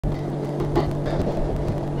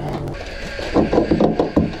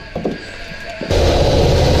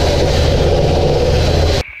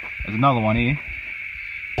another one here.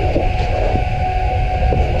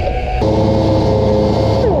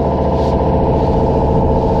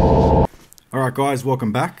 Alright guys,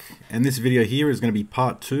 welcome back, and this video here is going to be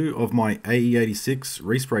part 2 of my ae86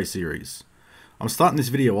 Respray series. I'm starting this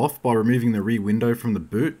video off by removing the rear window from the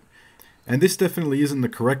boot, and this definitely isn't the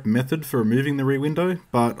correct method for removing the rear window,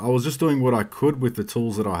 but I was just doing what I could with the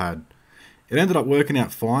tools that I had. It ended up working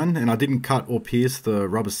out fine, and I didn't cut or pierce the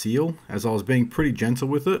rubber seal as I was being pretty gentle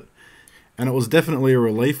with it, and it was definitely a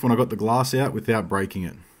relief when I got the glass out without breaking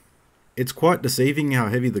it. It's quite deceiving how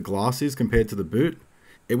heavy the glass is compared to the boot.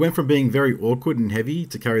 It went from being very awkward and heavy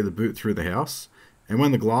to carry the boot through the house, and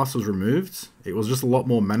when the glass was removed, it was just a lot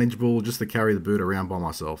more manageable just to carry the boot around by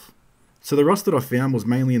myself. So the rust that I found was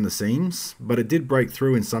mainly in the seams, but it did break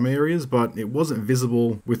through in some areas, but it wasn't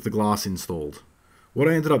visible with the glass installed. What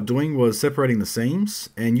I ended up doing was separating the seams,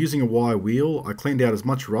 and using a wire wheel, I cleaned out as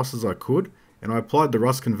much rust as I could, and I applied the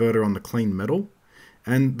rust converter on the clean metal.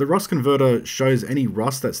 And the rust converter shows any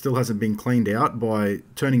rust that still hasn't been cleaned out by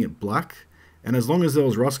turning it black. And as long as there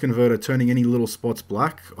was rust converter turning any little spots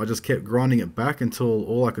black, I just kept grinding it back until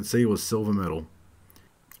all I could see was silver metal.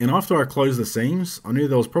 And after I closed the seams, I knew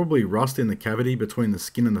there was probably rust in the cavity between the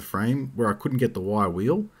skin and the frame where I couldn't get the wire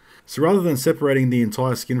wheel. So rather than separating the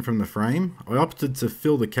entire skin from the frame, I opted to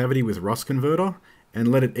fill the cavity with rust converter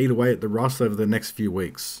and let it eat away at the rust over the next few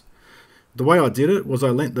weeks. The way I did it was I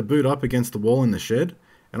leant the boot up against the wall in the shed,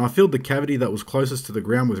 and I filled the cavity that was closest to the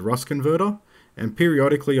ground with rust converter, and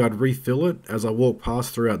periodically I'd refill it as I walked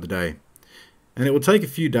past throughout the day. And it would take a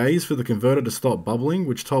few days for the converter to stop bubbling,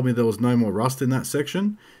 which told me there was no more rust in that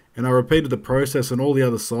section, and I repeated the process on all the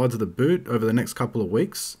other sides of the boot over the next couple of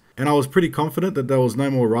weeks, and I was pretty confident that there was no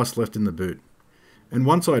more rust left in the boot. And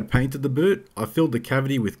once I had painted the boot, I filled the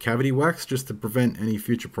cavity with cavity wax just to prevent any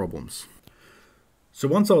future problems. So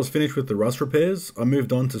once I was finished with the rust repairs, I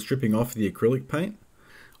moved on to stripping off the acrylic paint.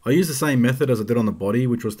 I used the same method as I did on the body,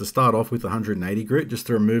 which was to start off with 180 grit just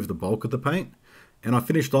to remove the bulk of the paint, and I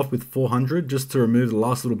finished off with 400 just to remove the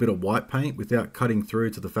last little bit of white paint without cutting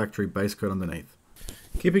through to the factory base coat underneath.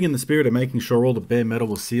 Keeping in the spirit of making sure all the bare metal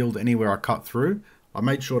was sealed anywhere I cut through, I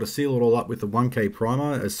made sure to seal it all up with the 1K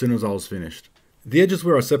primer as soon as I was finished. The edges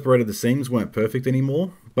where I separated the seams weren't perfect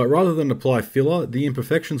anymore, but rather than apply filler, the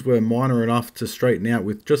imperfections were minor enough to straighten out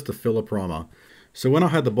with just the filler primer. So when I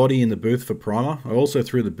had the body in the booth for primer, I also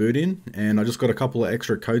threw the boot in, and I just got a couple of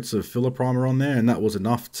extra coats of filler primer on there, and that was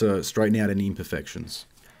enough to straighten out any imperfections.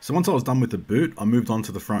 So once I was done with the boot, I moved on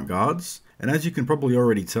to the front guards, and as you can probably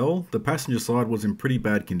already tell, the passenger side was in pretty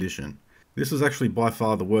bad condition. This was actually by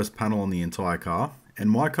far the worst panel on the entire car, and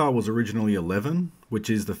my car was originally 11, which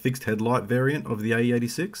is the fixed headlight variant of the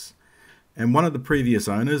ae86, and one of the previous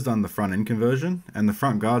owners done the front end conversion, and the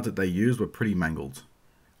front guards that they used were pretty mangled.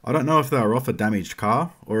 I don't know if they were off a damaged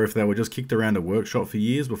car, or if they were just kicked around a workshop for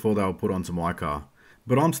years before they were put onto my car.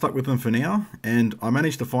 But I'm stuck with them for now, and I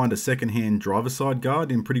managed to find a second-hand driver's side guard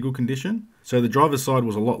in pretty good condition. So the driver's side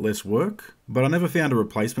was a lot less work, but I never found a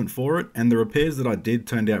replacement for it, and the repairs that I did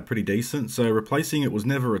turned out pretty decent, so replacing it was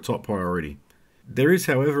never a top priority. There is,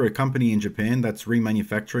 however, a company in Japan that's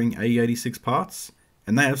remanufacturing ae86 parts,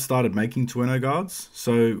 and they have started making tonneau guards,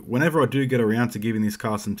 so whenever I do get around to giving this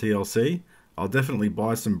car some TLC, I'll definitely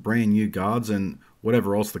buy some brand new guards and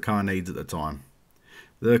whatever else the car needs at the time.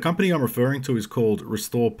 The company I'm referring to is called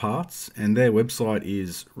Restore Parts, and their website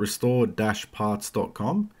is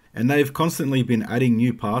restore-parts.com, and they've constantly been adding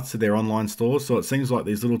new parts to their online store, so it seems like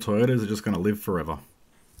these little Toyotas are just going to live forever.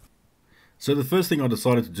 So the first thing I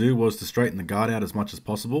decided to do was to straighten the guard out as much as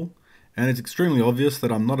possible, and it's extremely obvious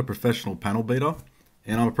that I'm not a professional panel beater,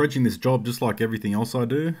 and I'm approaching this job just like everything else I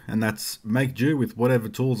do, and that's make do with whatever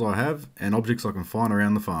tools I have and objects I can find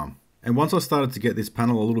around the farm. And once I started to get this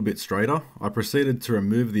panel a little bit straighter, I proceeded to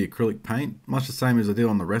remove the acrylic paint, much the same as I did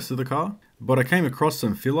on the rest of the car. But I came across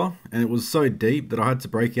some filler, and it was so deep that I had to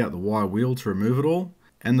break out the wire wheel to remove it all,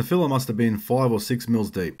 and the filler must have been 5 or 6 mils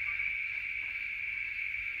deep.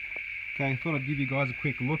 Okay, I thought I'd give you guys a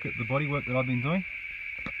quick look at the bodywork that I've been doing.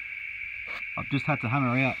 I've just had to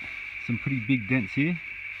hammer out some pretty big dents here,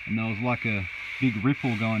 and there was like a big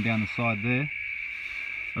ripple going down the side there.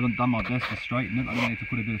 I've done my best to straighten it. I'm going to need to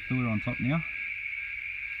put a bit of filler on top now,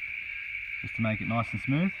 just to make it nice and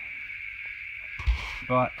smooth.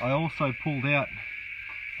 But I also pulled out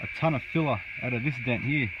a ton of filler out of this dent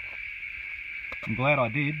here. I'm glad I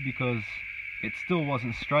did, because it still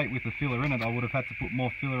wasn't straight with the filler in it. I would have had to put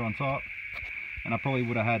more filler on top, and I probably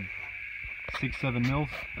would have had 6-7 mils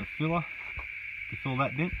of filler to fill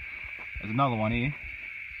that dent. There's another one here.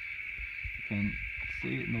 You can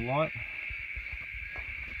see it in the light.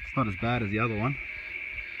 It's not as bad as the other one,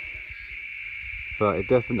 but it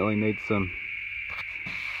definitely needs some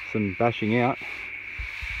bashing out.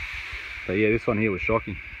 But yeah, this one here was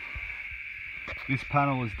shocking. This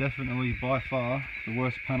panel is definitely by far the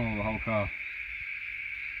worst panel of the whole car.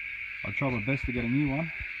 I tried my best to get a new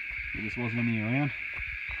one, there just wasn't any around,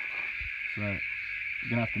 so you're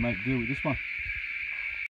gonna have to make do with this one.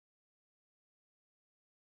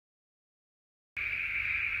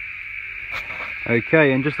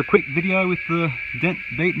 Okay, and just a quick video with the dent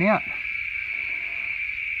beaten out.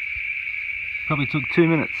 Probably took 2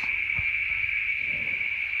 minutes.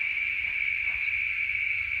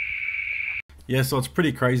 Yeah, so it's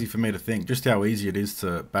pretty crazy for me to think just how easy it is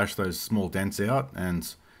to bash those small dents out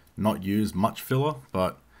and not use much filler,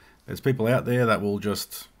 but there's people out there that will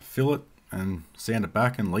just fill it and sand it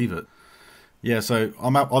back and leave it. Yeah, so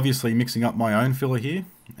I'm obviously mixing up my own filler here,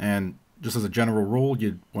 and just as a general rule,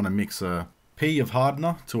 you'd want to mix a pea of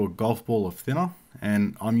hardener to a golf ball of thinner,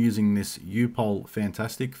 and I'm using this U-Pol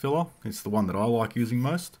Fantastic filler. It's the one that I like using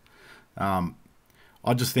most. I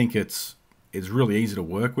just think it's really easy to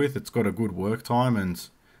work with. It's got a good work time, and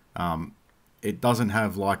it doesn't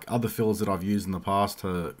have like other fillers that I've used in the past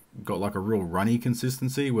got like a real runny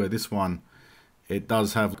consistency, where this one, it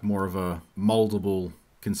does have more of a moldable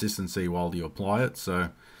consistency while you apply it. So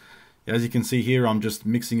as you can see here, I'm just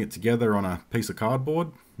mixing it together on a piece of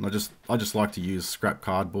cardboard. And I just like to use scrap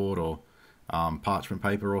cardboard or parchment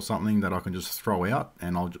paper or something that I can just throw out,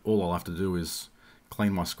 and all I'll have to do is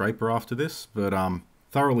clean my scraper after this. But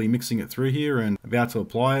thoroughly mixing it through here and about to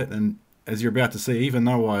apply it, and as you're about to see, even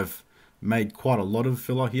though I've made quite a lot of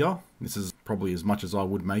filler here, this is probably as much as I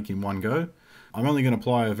would make in one go, I'm only going to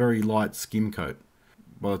apply a very light skim coat.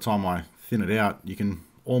 By the time I thin it out, you can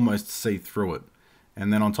almost see through it,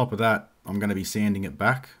 and then on top of that, I'm going to be sanding it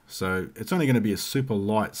back, so it's only going to be a super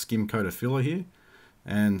light skim coat of filler here.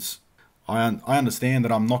 And I understand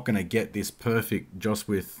that I'm not going to get this perfect just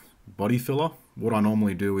with body filler. What I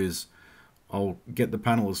normally do is I'll get the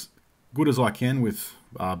panel as good as I can with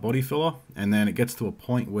body filler, and then it gets to a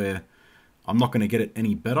point where I'm not going to get it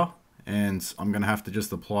any better, and I'm going to have to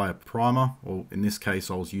just apply a primer, or in this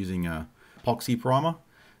case I was using a epoxy primer.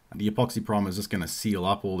 The epoxy primer is just going to seal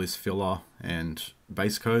up all this filler and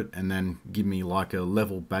base coat, and then give me like a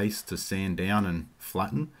level base to sand down and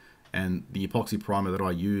flatten. And the epoxy primer that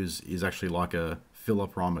I use is actually like a filler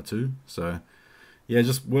primer too. So yeah,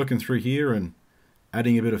 just working through here and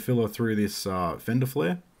adding a bit of filler through this fender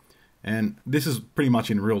flare. And this is pretty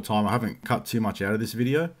much in real time. I haven't cut too much out of this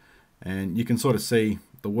video, and you can sort of see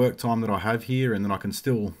the work time that I have here, and then I can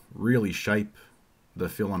still really shape the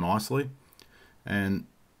filler nicely. And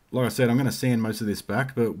like I said, I'm going to sand most of this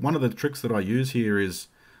back, but one of the tricks that I use here is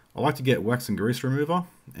I like to get wax and grease remover,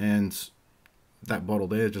 and that bottle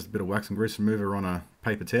there is just a bit of wax and grease remover on a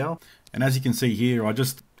paper towel. And as you can see here,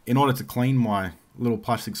 in order to clean my little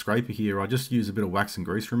plastic scraper here, I just use a bit of wax and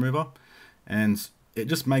grease remover, and it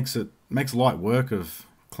just makes light work of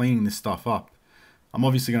cleaning this stuff up. I'm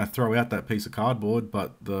obviously going to throw out that piece of cardboard,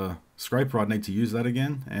 but the scraper, I'd need to use that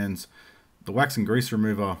again, and the wax and grease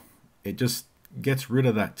remover, it just gets rid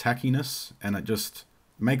of that tackiness, and it just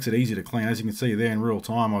makes it easy to clean. As you can see there in real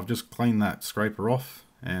time, I've just cleaned that scraper off,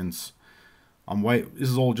 and this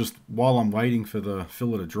is all just while I'm waiting for the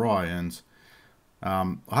filler to dry. And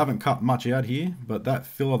I haven't cut much out here, but that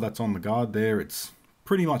filler that's on the guard there, it's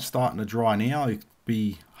pretty much starting to dry now. It'd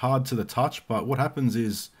be hard to the touch, but what happens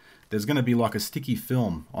is there's going to be like a sticky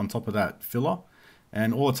film on top of that filler,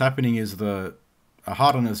 and all that's happening is the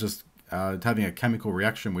hardener is just having a chemical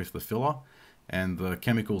reaction with the filler, and the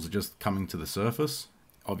chemicals are just coming to the surface.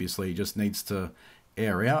 Obviously it just needs to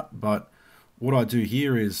air out, but what I do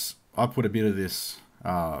here is I put a bit of this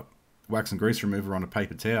wax and grease remover on a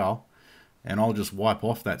paper towel, and I'll just wipe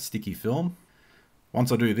off that sticky film. Once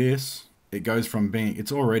I do this, it goes from being,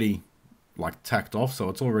 it's already like tacked off, so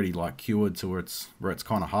it's already like cured to where it's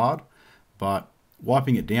kind of hard, but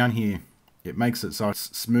wiping it down here, it makes it so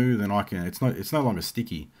it's smooth, and it's no longer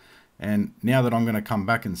sticky. And now that I'm going to come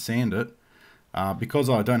back and sand it, because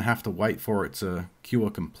I don't have to wait for it to cure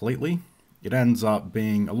completely, it ends up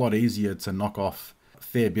being a lot easier to knock off a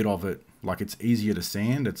fair bit of it. Like, it's easier to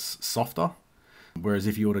sand, it's softer, whereas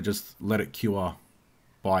if you were to just let it cure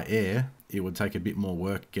by air, it would take a bit more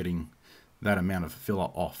work getting that amount of filler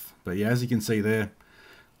off. But yeah, as you can see there,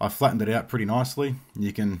 I flattened it out pretty nicely.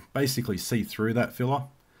 You can basically see through that filler,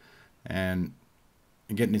 and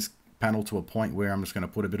getting this panel to a point where I'm just going to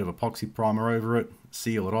put a bit of epoxy primer over it,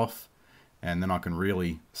 seal it off, and then I can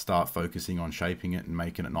really start focusing on shaping it and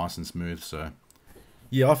making it nice and smooth. So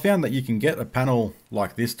yeah, I found that you can get a panel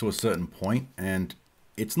like this to a certain point, and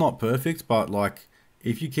it's not perfect, but like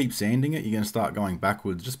if you keep sanding it, you're going to start going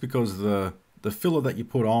backwards, just because the the filler that you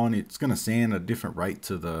put on, it's going to sand at a different rate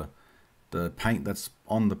to the paint that's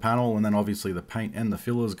on the panel, and then obviously the paint and the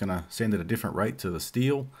filler is going to sand at a different rate to the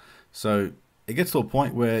steel. So it gets to a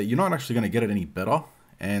point where you're not actually going to get it any better,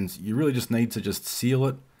 and you really just need to just seal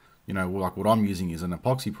it. You know, like what I'm using is an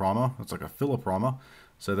epoxy primer. It's like a filler primer,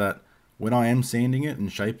 so that when I am sanding it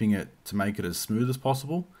and shaping it to make it as smooth as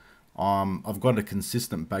possible, I've got a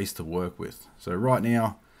consistent base to work with. So right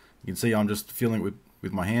now, you can see I'm just feeling it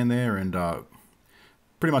with my hand there, and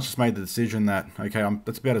pretty much just made the decision that, okay,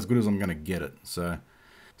 that's about as good as I'm going to get it. So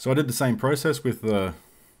I did the same process with the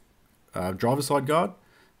driver's side guard.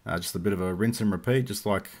 Just a bit of a rinse and repeat, just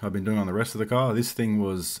like I've been doing on the rest of the car. This thing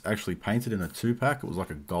was actually painted in a 2-pack. It was like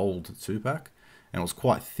a gold 2-pack, and it was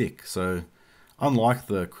quite thick. So unlike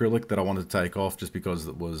the acrylic that I wanted to take off just because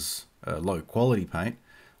it was low quality paint,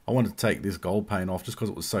 I wanted to take this gold paint off just because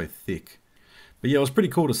it was so thick. But yeah, it was pretty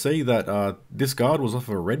cool to see that this guard was off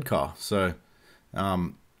of a red car. So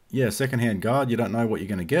yeah, secondhand guard, you don't know what you're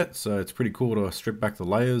going to get, so it's pretty cool to strip back the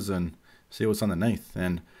layers and see what's underneath.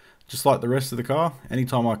 And just like the rest of the car,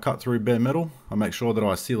 anytime I cut through bare metal, I make sure that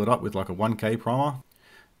I seal it up with like a 1K primer,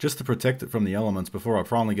 just to protect it from the elements before I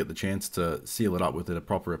finally get the chance to seal it up with a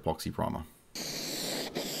proper epoxy primer.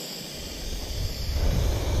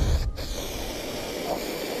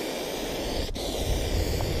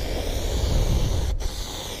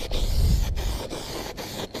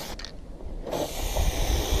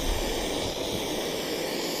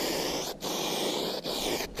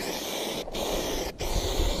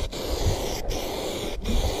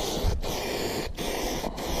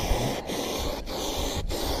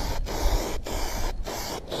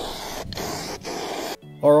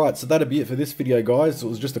 Alright, so that'll be it for this video, guys. It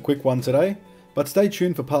was just a quick one today, but stay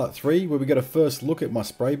tuned for part 3 where we get a first look at my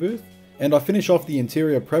spray booth, and I finish off the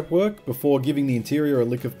interior prep work before giving the interior a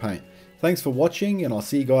lick of paint. Thanks for watching, and I'll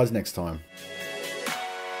see you guys next time.